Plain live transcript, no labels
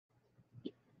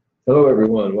Hello,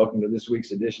 everyone. Welcome to this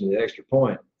week's edition of the Extra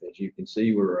Point. As you can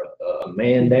see, we're a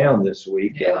man down this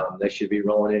week. Yeah. They should be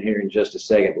rolling in here in just a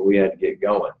second, but we had to get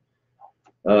going.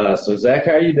 So, Zach,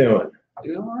 how are you doing?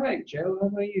 Doing all right, Joe. How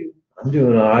about you? I'm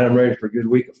doing all right. I'm ready for a good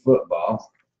week of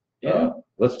football. Yeah.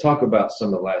 Let's talk about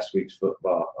some of last week's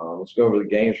football. Let's go over the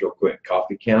games real quick.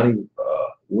 Coffee County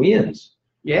wins.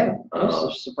 Yeah, that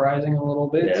was surprising a little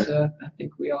bit. Yeah. I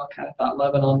think we all kind of thought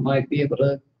Lebanon might be able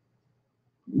to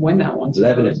win that one. So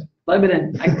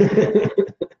Lebanon.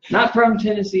 Not from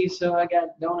Tennessee, so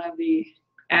don't have the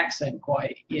accent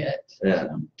quite yet. Yeah.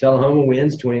 So. Tullahoma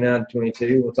wins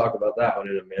 29-22. We'll talk about that one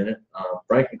in a minute.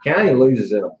 Franklin County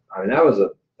loses it. That was a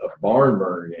barn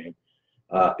burner game.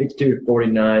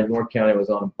 52-49. North County was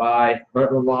on a bye.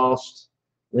 Huntland lost.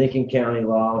 Lincoln County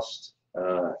lost.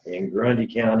 And Grundy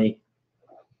County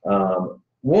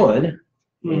won.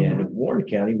 And Warren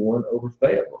County won over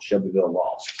Fayetteville. Shelbyville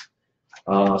lost.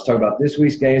 Let's talk about this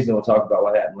week's games, then we'll talk about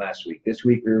what happened last week. This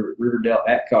week, Riverdale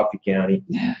at Coffee County,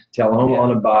 Tullahoma on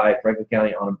a bye, Franklin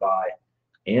County on a bye,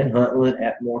 and Huntland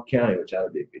at Moore County, which ought to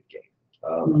be a good game.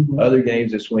 Other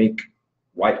games this week,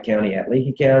 White County at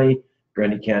Lincoln County,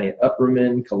 Grundy County at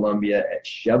Upperman, Columbia at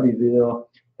Shelbyville,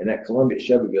 and that Columbia at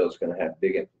Shelbyville is going to have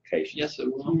big implications. Yes,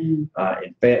 it will.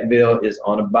 And Fayetteville is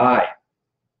on a bye.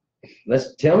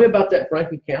 Tell me about that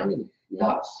Franklin County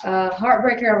loss.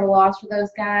 Heartbreaker of a loss for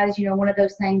those guys. You know, one of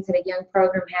those things that a young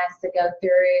program has to go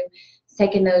through,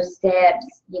 taking those steps,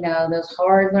 those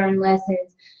hard learned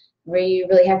lessons where you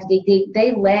really have to dig deep.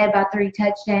 They led by 3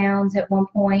 touchdowns at one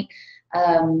point.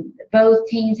 Both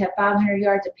teams have 500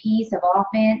 yards apiece of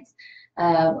offense.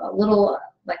 A little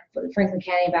like Franklin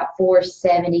County, about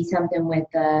 470 something with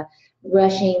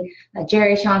rushing.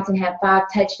 Jerry Johnson had 5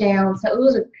 touchdowns. So it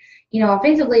was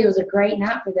offensively, it was a great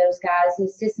night for those guys.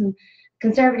 It's just some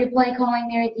conservative play calling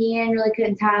there at the end, really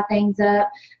couldn't tie things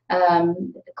up.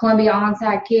 Columbia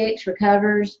onside kicks,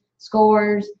 recovers,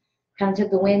 scores, kind of took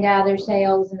the wind out of their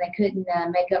sails, and they couldn't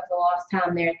make up for lost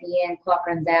time there at the end. Clock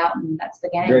runs out, and that's the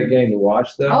game. Great game to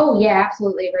watch, though. Oh, yeah,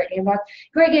 absolutely a great game.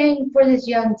 Great game for this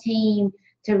young team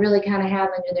to really kind of have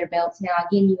under their belts now.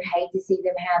 Again, you hate to see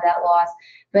them have that loss,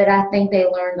 but I think they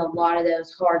learned a lot of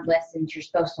those hard lessons you're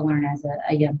supposed to learn as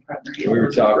a young program. We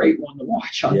were talking, a great one to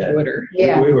watch on Twitter.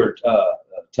 Yeah. We were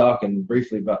talking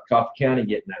briefly about Coffee County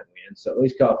getting that win. So at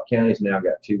least Coffee County's now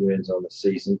got 2 wins on the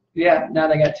season. Yeah, now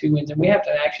they got 2 wins, and we have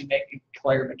to actually make a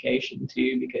clarification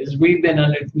too, because me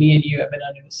and you have been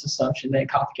under this assumption that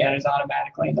Coffee County is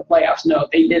automatically in the playoffs. No,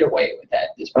 they did away with that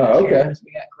this past year, as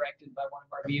we got corrected by one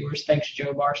of our viewers. Thanks,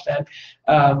 Joe Barstad.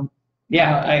 I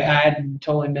had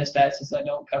totally missed that since I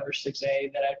don't cover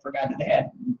 6A, that I forgot that they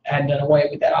had done away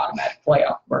with that automatic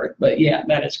playoff berth. But yeah,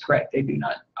 that is correct. They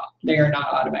are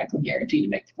not automatically guaranteed to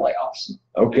make the playoffs.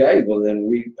 Okay, well then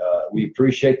we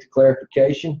appreciate the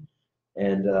clarification,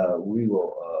 and we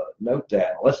will note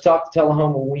that. Let's talk the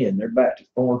Tullahoma win. They're back to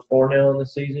 4-4 now in the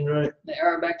season, right? They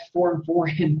are back to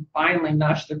 4-4 and finally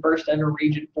notched their first ever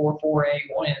Region 4-4A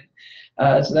win.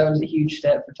 So that was a huge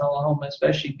step for Tullahoma,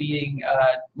 especially beating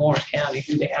Lawrence County,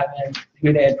 who they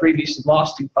had previously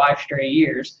lost to 5 straight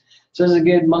years. So it was a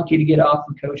good monkey to get off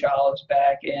with Coach Olive's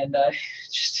back, and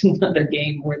just another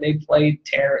game where they didn't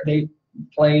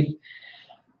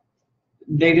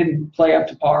play up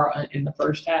to par in the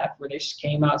first half, where they just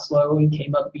came out slow and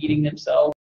came up beating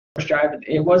themselves. First drive,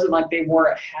 it wasn't like they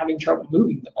were having trouble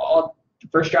moving the ball. The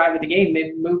first drive of the game,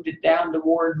 they moved it down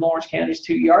toward Lawrence County's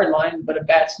 2-yard line, but a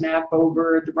bad snap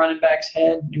over the running back's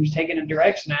head, who was taking a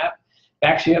direct snap,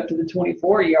 backs you up to the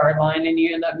 24-yard line, and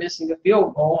you end up missing a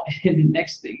field goal. And the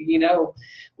next thing you know,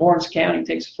 Lawrence County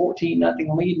takes a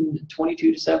 14-0 lead and a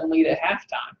 22-7 lead at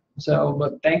halftime. So,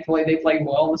 but thankfully they played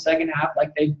well in the second half,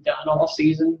 like they've done all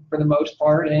season for the most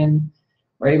part, and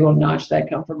were able to notch that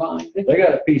come from behind. They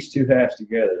got to piece 2 halves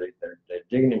together. They're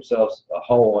digging themselves a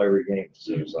hole every game, it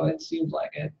seems like. It seems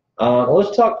like it.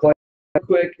 Let's talk play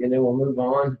quick, and then we'll move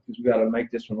on, because we got to make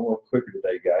this one a little quicker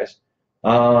today, guys.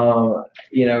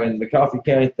 And the Coffee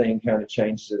County thing kind of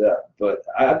changed it up. But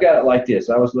I've got it like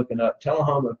this. I was looking up.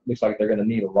 Tullahoma looks like they're going to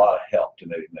need a lot of help to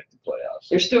maybe make the playoffs.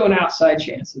 There's still an outside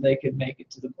chance that they could make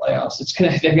it to the playoffs.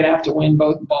 They're gonna have to win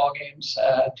both ball games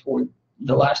toward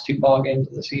the last 2 ball games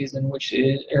of the season, which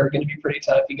are going to be pretty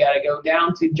tough. You got to go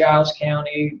down to Giles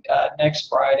County next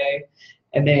Friday,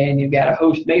 and then you've got to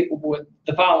host Maplewood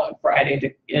the following Friday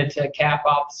to cap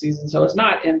off the season. So it's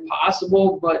not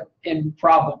impossible, but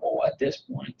improbable at this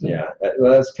point. Yeah,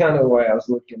 that's kind of the way I was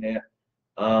looking at.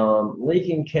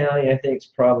 Lincoln County, I think, is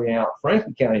probably out.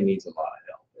 Franklin County needs a lot of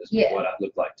help, is what it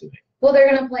looked like to me. Well, they're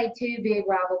going to play 2 big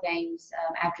rival games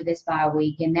after this bye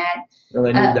week, and that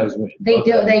they need those wins. They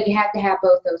do. They have to have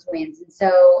both those wins, and so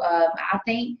I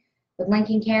think with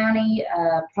Lincoln County.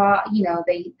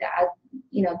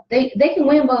 They can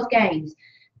win both games.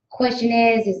 Question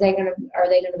is are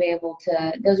they gonna be able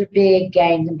to? Those are big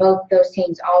games, and both those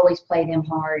teams always play them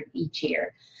hard each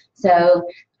year. So,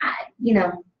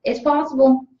 it's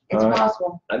possible. It's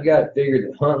possible. I've got it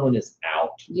figured that Huntland is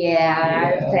out.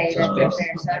 Yeah, I'd say that's a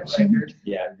fair assumption.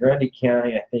 Yeah, Grundy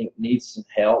County, I think, needs some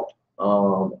help.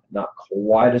 Not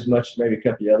quite as much as maybe a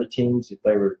couple of other teams if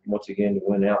they were once again to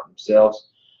win out themselves.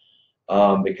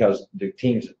 Because the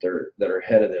teams that are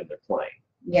ahead of them, they're playing.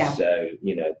 Yeah. So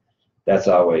that's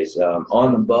always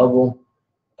on the bubble.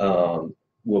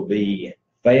 Will be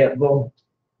Fayetteville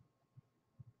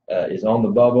is on the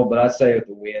bubble, but I'd say with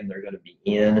the win they're going to be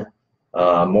in.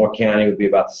 Moore County would be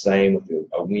about the same with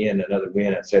a win, another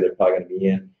win. I'd say they're probably going to be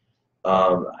in.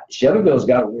 Shelbyville's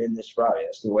got to win this Friday.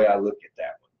 That's the way I look at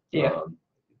that one. Yeah.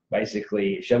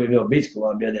 Basically, if Shelbyville beats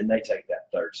Columbia, then they take that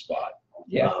third spot.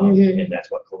 Yeah. And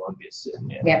that's what Columbia's sitting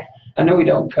in. Yeah. I know we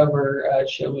don't cover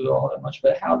Shelbyville all that much,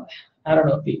 but I don't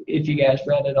know if you guys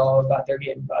read at all about their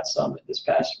game by Summit this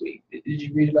past week. Did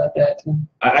you read about that?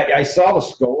 I saw the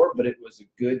score, but it was a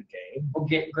good game. Well,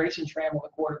 Grayson Trammell, the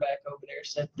quarterback over there,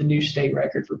 set the new state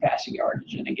record for passing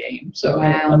yardage in a game. So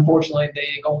wow. Unfortunately,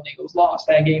 the Golden Eagles lost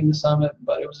that game to Summit,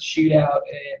 but it was a shootout.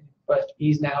 But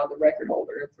he's now the record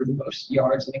holder for the most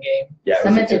yards in a game. Yeah,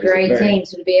 Summit's a great team,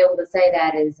 so to be able to say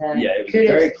that is it was a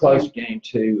very close game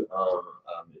too.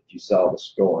 If you saw the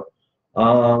score.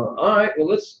 All right, well,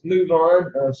 let's move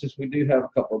on. Since we do have a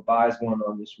couple of buys going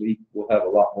on this week, we'll have a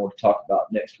lot more to talk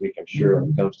about next week, I'm sure,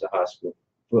 when it comes to high school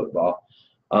football.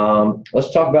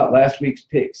 Let's talk about last week's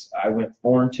picks. I went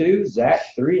 4-2,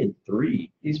 Zach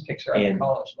 3-3. These picks are at the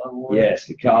college level. Yes,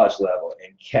 the college level.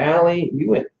 And Callie, you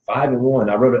went 5-1.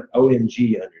 I wrote an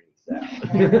OMG underneath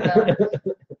that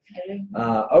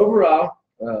one. Overall,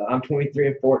 I'm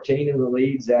 23-14 in the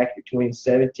lead. Zach at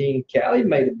 20-17. Callie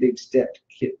made a big step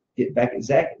to get back at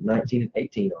Zach at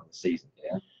 19-18 on the season.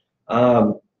 Yeah.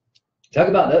 Talk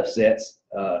about upsets.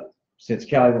 Since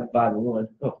Callie went 5-1.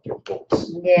 Oh, 3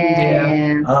 points.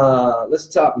 Yeah. Let's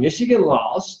talk. Michigan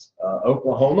lost.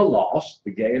 Oklahoma lost.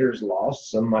 The Gators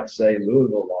lost. Some might say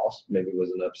Louisville lost. Maybe it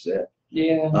was an upset.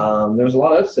 Yeah. There was a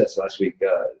lot of upsets last week.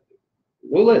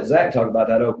 We'll let Zach talk about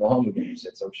that Oklahoma game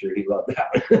since I'm sure he loved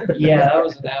that one. Yeah, that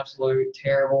was an absolute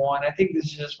terrible one. I think this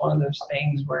is just one of those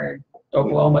things where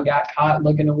Oklahoma got caught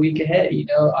looking a week ahead.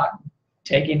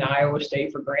 Taking Iowa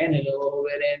State for granted a little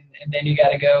bit, and then you got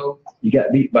to go. You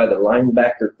got beat by the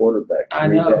linebacker quarterback. I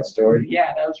know that story.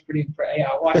 Yeah, that was pretty impressive. Yeah,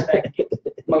 I watched that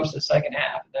most of the second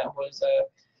half. That was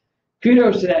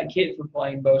kudos to that kid for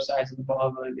playing both sides of the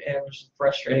ball. But it was a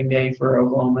frustrating day for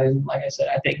Oklahoma, and like I said,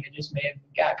 I think it just may have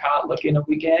got caught looking a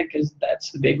week ahead because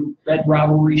that's the big red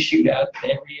rivalry shootout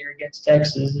every year against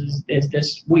Texas is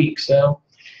this week. So.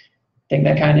 I think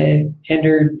that kind of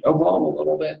hindered Oklahoma a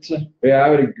little bit. Yeah, I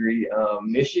would agree.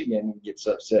 Michigan gets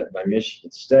upset by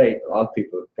Michigan State. A lot of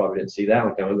people probably didn't see that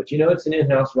one coming, but it's an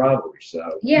in-house rivalry. So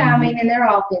yeah, I mean, and their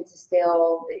offense is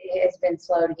still it's been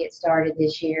slow to get started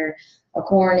this year.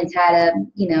 Corn has had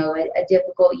a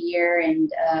difficult year, and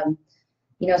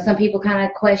some people kind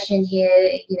of question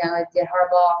did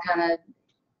Harbaugh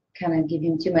kind of give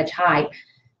him too much hype.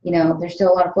 There's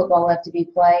still a lot of football left to be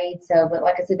played. So, but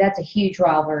like I said, that's a huge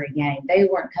rivalry game. They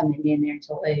weren't coming in there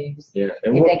to lose if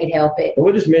they could help it. And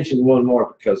we'll just mention one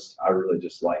more because I really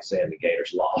just like saying the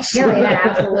Gators lost. Yeah,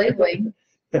 absolutely.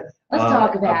 Let's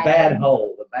talk about a bad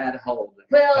hold.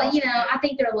 Well, I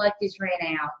think their luck just ran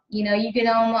out. You can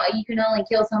only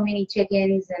kill so many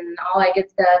chickens and all that good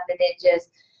stuff, and it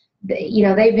just.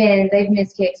 They've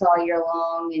missed kicks all year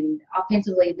long, and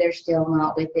offensively they're still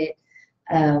not with it.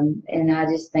 And I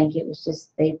just think it was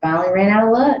just they finally ran out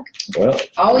of luck. Well,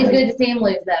 always good to see him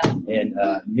lose though. And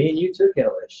me and you took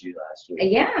LSU last week.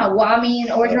 Yeah, well, I mean,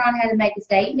 Orgeron had to make a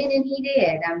statement, and he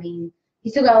did. I mean, he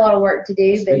still got a lot of work to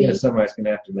do. Speaking of somebody's going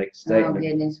to have to make a statement. Oh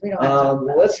goodness, we don't. Have to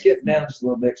well, let's get down just a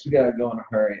little bit because we got to go in a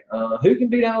hurry. Who can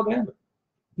beat Alabama?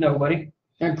 Nobody.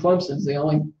 And Clemson's the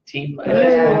only team.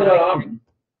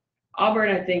 Auburn,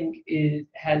 I think,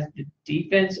 has the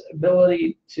defense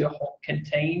ability to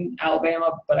contain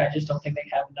Alabama, but I just don't think they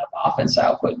have enough offense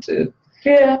output to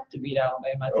beat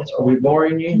Alabama at this point. Are we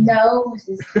boring you? No,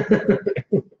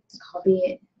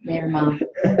 albeit never mind.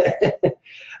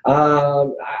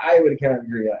 I would kind of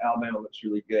agree. Alabama looks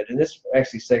really good, and this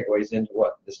actually segues into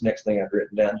what this next thing I've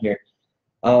written down here.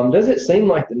 Does it seem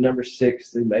like the number 6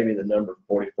 through maybe the number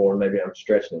 44, maybe I'm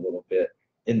stretching a little bit,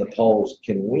 in the polls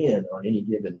can win on any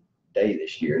given day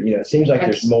this year? It seems like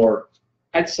there's more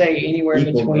I'd say anywhere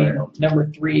Equal between ground.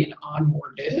 number 3 and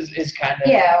onward is kind of.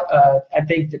 Yeah. I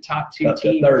think the top 2 Up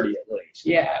to teams. 30 at least.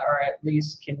 Yeah, or at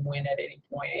least can win at any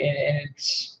point. And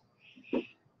it's.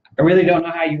 I really don't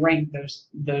know how you rank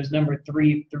those number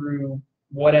 3 through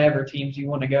whatever teams you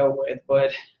want to go with,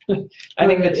 but I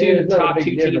think the top 2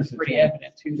 teams are pretty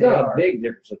evident who There's they not a are. big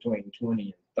difference between 20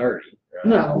 and 30. Right?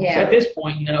 No, Yeah. at this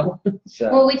point, no.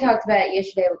 So, Well, we talked about it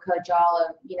yesterday with Coach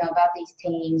Olive, about these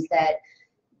teams that,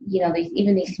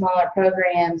 even these smaller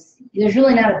programs, there's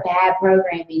really not a bad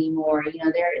program anymore.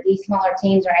 These smaller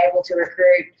teams are able to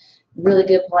recruit really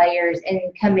good players and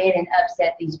come in and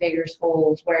upset these bigger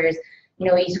schools, whereas, we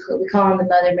call them the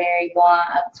Mother Mary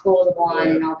School of the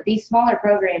Blind and all, but these smaller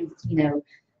programs,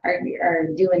 are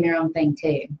doing their own thing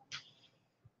too.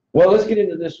 well, let's get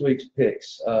into this week's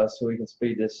picks so we can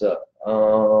speed this up.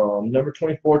 Number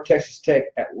 24, Texas Tech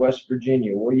at West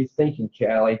Virginia. What are you thinking,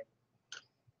 Callie?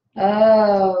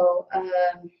 Oh,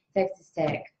 Texas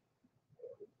Tech.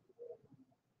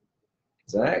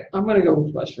 Zach? I'm going to go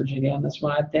with West Virginia on this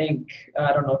one. I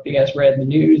don't know if you guys read the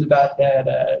news about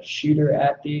that shooter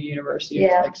at the University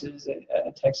of Texas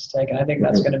at Texas Tech, and I think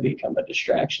that's going to become a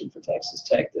distraction for Texas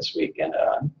Tech this weekend,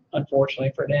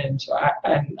 unfortunately for them. So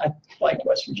I like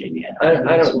West Virginia.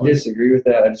 I don't disagree with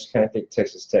that. I just kind of think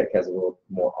Texas Tech has a little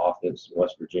more offense than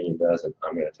West Virginia does, and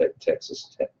I'm going to take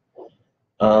Texas Tech.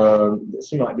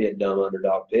 This might be a dumb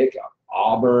underdog pick.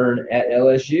 Auburn at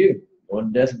LSU.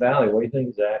 One Death Valley. What do you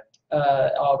think, Zach?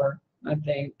 Auburn. I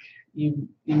think you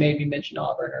maybe mentioned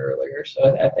Auburn earlier,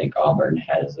 so I think Auburn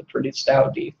has a pretty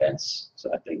stout defense.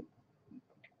 So I think.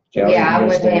 I'm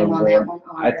with him on that one.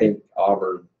 I think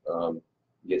Auburn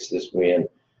gets this win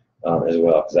as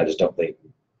well because I just don't think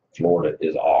Florida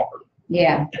is Auburn.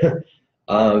 Yeah.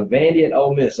 Vandy at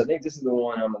Ole Miss. I think this is the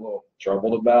one I'm a little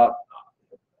troubled about.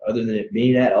 Other than it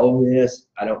being at Ole Miss,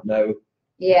 I don't know.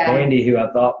 Yeah. Vandy, who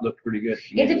I thought looked pretty good.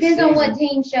 It depends on what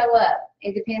teams show up.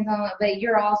 It depends on what, but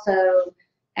you're also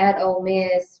at Ole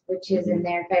Miss, which is in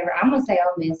their favor. I'm going to say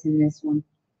Ole Miss in this one.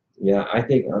 Yeah, I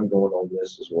think I'm going Ole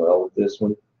Miss as well with this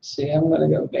one. See, I'm going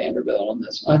to go Vanderbilt on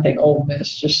this one. I think Ole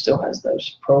Miss just still has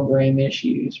those program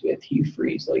issues with Hugh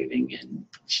Freeze leaving and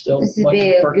still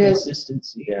looking for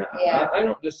consistency. Yeah. I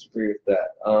don't disagree with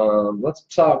that. Let's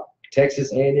talk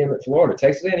Texas A&M at Florida.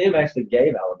 Texas A&M actually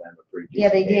gave Alabama a pretty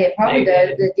decent they game. did. Probably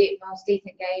the most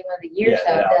decent game of the year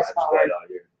thus far.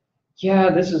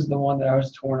 Yeah, this is the one that I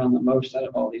was torn on the most out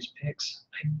of all these picks.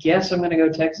 I guess I'm going to go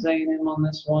Texas A&M on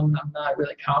this one. I'm not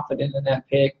really confident in that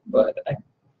pick, but I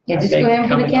just go in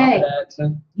for the K.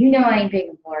 I ain't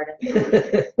picking Florida. I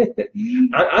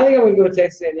think I'm going to go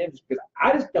Texas A&M just because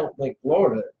I just don't think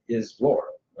Florida is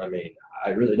Florida. I mean, I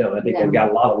really don't. I think they've got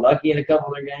a lot of lucky in a couple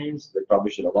of their games. They probably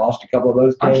should have lost a couple of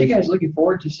those games. Aren't you guys looking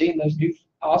forward to seeing those new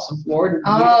awesome Florida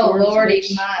uniforms? Oh, Lordy,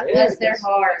 bless their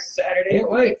hearts. Saturday.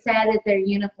 It's sad that their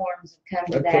uniforms have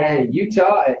come to that. Okay,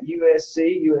 Utah at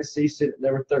USC. USC sitting at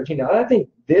number 13. Now, I think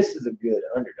this is a good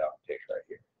underdog pick right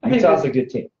here. Utah's a good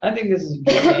team. I think this is a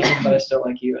good game, but I still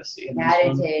like USC. I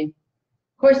do too.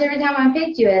 Of course, every time I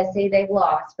picked USC, they've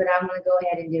lost, but I'm going to go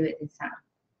ahead and do it this time.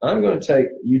 I'm going to take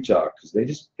Utah because they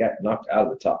just got knocked out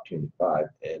of the top 25,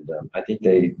 and I think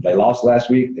they lost last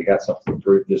week. They got something to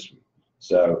prove this week.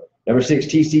 So, number 6,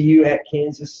 TCU at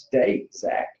Kansas State.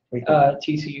 Zach.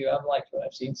 TCU, I've liked what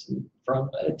I've seen from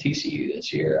TCU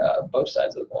this year, both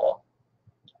sides of the ball.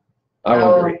 I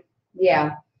agree.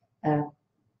 Yeah.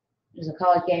 There's a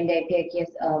college game day pick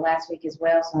last week as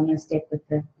well, so I'm going to stick with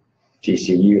the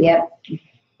TCU. Yep.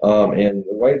 And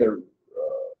the way their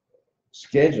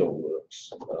schedule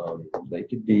looks, they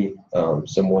could be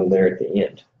someone there at the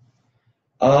end.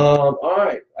 All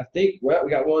right. I think, we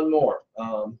got one more.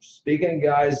 Speaking of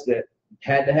guys that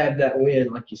had to have that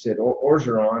win, like you said,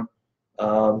 Orgeron,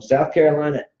 South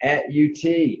Carolina at UT.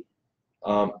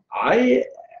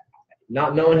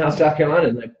 Not knowing how South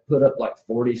Carolina, they put up like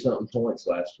 40-something points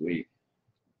last week.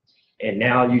 And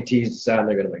now UT's deciding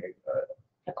they're going to make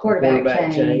a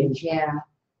quarterback change. Yeah.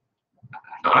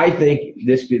 I think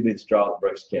this could be the straw that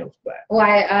breaks the camel's back. Well,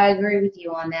 I agree with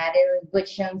you on that. And what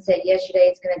Sean said yesterday,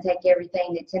 it's going to take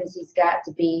everything that Tennessee's got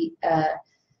to beat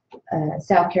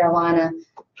South Carolina.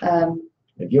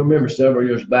 If you remember several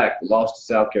years back, the loss to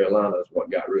South Carolina is what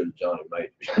got rid of Johnny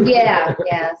Majors. Yeah,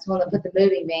 it's one that put the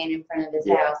moving van in front of his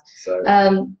house. So.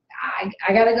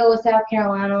 I got to go with South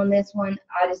Carolina on this one.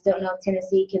 I just don't know if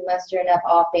Tennessee can muster enough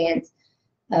offense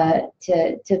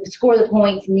to score the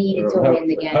points needed to win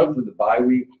the game. Hopefully the bye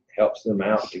week helps them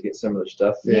out to get some of their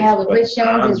stuff fixed. Yeah, with but Rich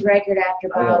Jones's record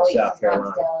after I'm bye on weeks South is not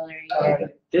Carolina. stellar. Yeah.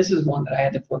 This is one that I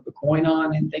had to flip a coin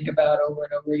on and think about over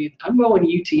and over again. I'm going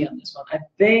UT on this one. I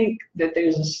think that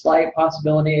there's a slight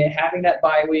possibility of having that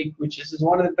bye week, which is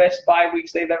one of the best bye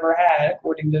weeks they've ever had,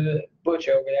 according to Butch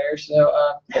over there. So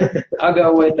I'll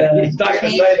go with He's not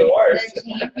going to say the worst. The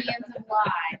champions of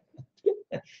live.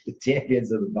 The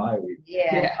champions of the bye week.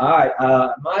 Yeah. All right,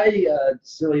 my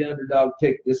silly underdog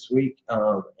pick this week,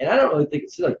 and I don't really think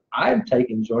it's silly. I'm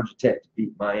taking Georgia Tech to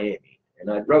beat Miami,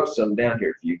 and I wrote some down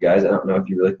here for you guys. I don't know if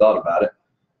you really thought about it.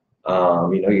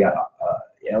 You got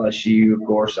LSU, of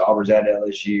course. Auburn's at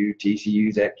LSU.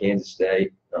 TCU's at Kansas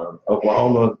State.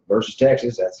 Oklahoma versus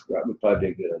Texas. That would probably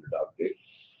be a good underdog pick.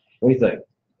 What do you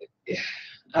think?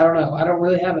 I don't know. I don't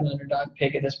really have an underdog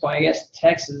pick at this point. I guess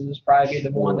Texas is probably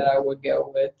the one that I would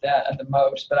go with at the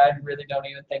most, but I really don't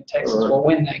even think Texas will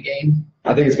win that game.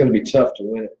 I think it's going to be tough to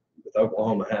win it with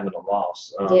Oklahoma having a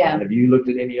loss. Yeah. Have you looked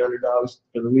at any underdogs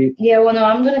for the week? Yeah, well, no,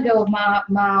 I'm going to go with my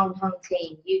own home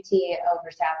team, UT over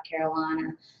South Carolina,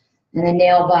 and the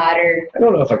nail biter. I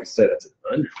don't know if I can say that's an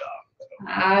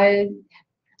underdog.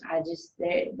 I just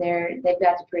they've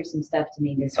got to prove some stuff to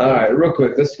me this week. All right, real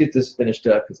quick, let's get this finished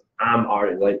up because I'm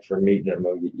already late for a meeting. I'm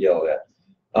going to get yelled at.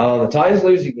 The Titans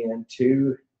lose again,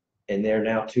 2, and they're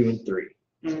now 2 and 3.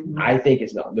 Mm-hmm. I think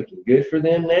it's not looking good for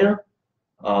them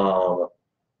now.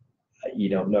 You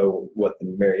don't know what the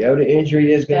Mariota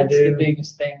injury is going to That's do. the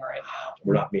biggest thing right now.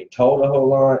 We're not being told a whole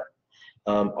lot.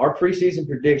 Our preseason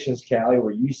predictions, Callie,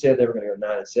 where you said they were going to go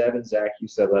 9-7. Zach, you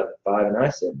said 11-5, and I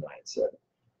said 9-7.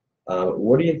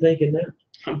 What are you thinking now?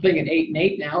 I'm thinking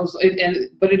 8-8 now,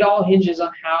 but it all hinges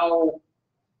on how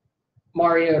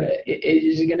Mariota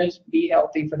is going to be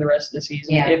healthy for the rest of the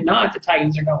season. Yeah. If not, the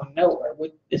Titans are going nowhere.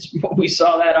 We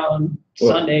saw that on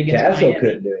Sunday against Castle Miami.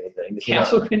 couldn't do anything.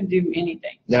 Castle couldn't do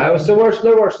anything. No, it was the worst.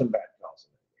 There were some bad calls.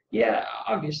 Yeah,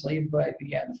 obviously, but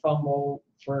yeah, the fumble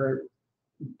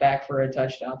back for a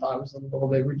touchdown I thought was a little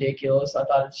bit ridiculous. I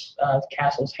thought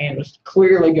Castle's hand was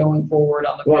clearly going forward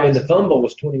on the Well, I mean, pass. the fumble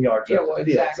was 20 yards. Yeah, up well,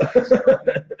 the field. exactly.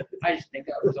 I just think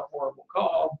that was a horrible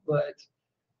call, but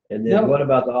And then No. what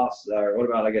about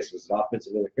I guess it was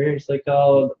offensive interference they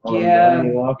called on Yeah,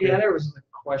 Delaney Walker? yeah, there was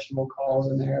questionable calls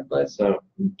in there, but So,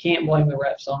 you can't blame the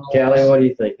refs on the Callie, loss. what are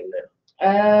you thinking now?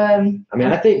 I mean,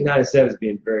 I think 9-7 is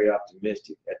being very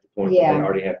optimistic at the point that Yeah. they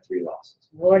already have 3 losses.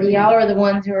 Lord, y'all are the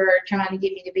ones who are trying to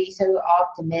get me to be so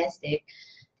optimistic.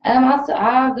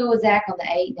 I'll go with Zach on the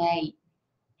 8-8.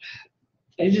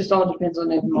 It just all depends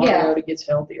on if Mariota gets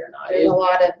healthy or not. There's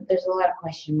a lot of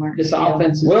question marks. This still.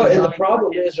 offense is Well, and the designed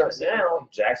problem for is right injuries. now,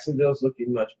 Jacksonville's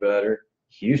looking much better.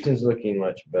 Houston's looking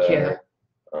much better.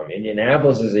 Yeah.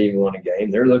 Indianapolis has even won a game.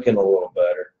 They're looking a little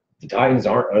better. The Titans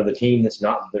are the team that's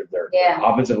not their Yeah.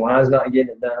 offensive line's not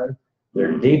getting it done.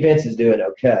 Their defense is doing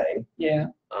okay. Yeah,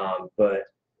 But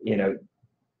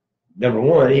number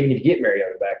one, even if you get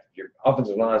Mariota back, if your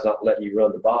offensive line's not letting you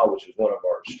run the ball, which was one of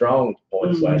our strong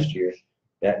points Mhm. last year.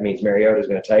 That means Mariota's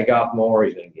going to take off more.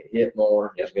 He's going to get hit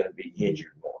more. He's going to be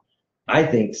injured more. I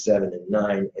think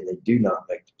 7-9, and they do not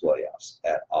make the playoffs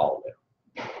at all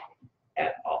now.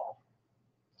 At all.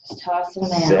 Just tossing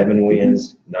them out. 7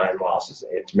 wins, 9 losses.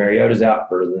 If Mariota's out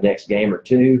for the next game or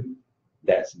 2,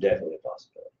 that's definitely a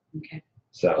possibility. Okay.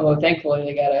 So although thankfully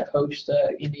they got to host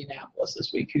Indianapolis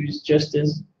this week, who's just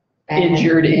as Bad.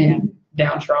 injured Yeah. and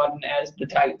downtrodden as the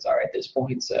Titans are at this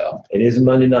point. So it is a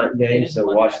Monday night game, It is so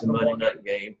Monday watch night the Monday football night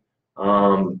game.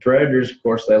 Predators, of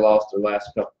course, they lost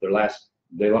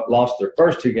they lost their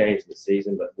first 2 games of the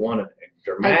season, but won a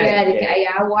dramatic game.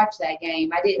 I watched that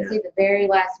game. I didn't see the very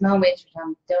last moments, which I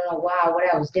don't know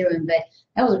what I was doing, but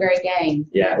that was a great game.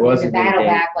 Yeah, it was a The good battle game.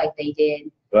 back like they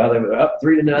did. Well, they were up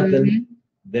 3-0. Mhm.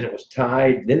 Then it was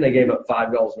tied. Then they gave up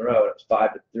 5 goals in a row. It was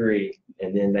 5-3,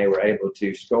 and then they were able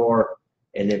to score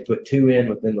and then put 2 in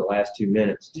within the last 2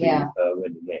 minutes to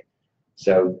win the game.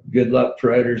 So good luck,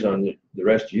 Predators, on the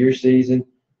rest of your season.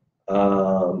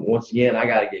 Once again, I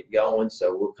got to get going,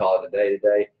 so we'll call it a day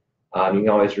today. You can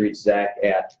always reach Zach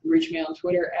reach me on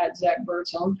Twitter at Zach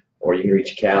Birdsong. or you can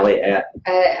reach Callie at.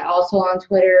 Also on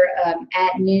Twitter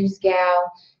at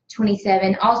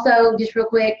NewsGal27. Also, just real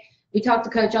quick, we talked to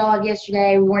Coach All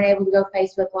yesterday. We weren't able to go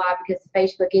Facebook Live because of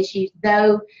Facebook issues,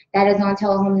 though that is on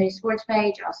Tullahoma News Sports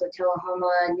page, also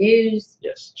Tullahoma News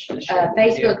Yes,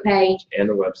 Facebook page, and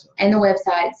the website. and the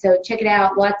website. So check it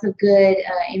out. Lots of good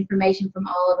information from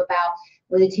Olive about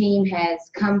where the team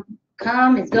has come,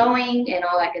 is going, and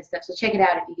all that good stuff. So check it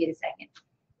out if you get a second.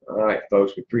 All right,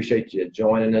 folks, we appreciate you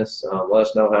joining us. Let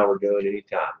us know how we're doing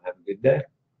anytime. Have a good day.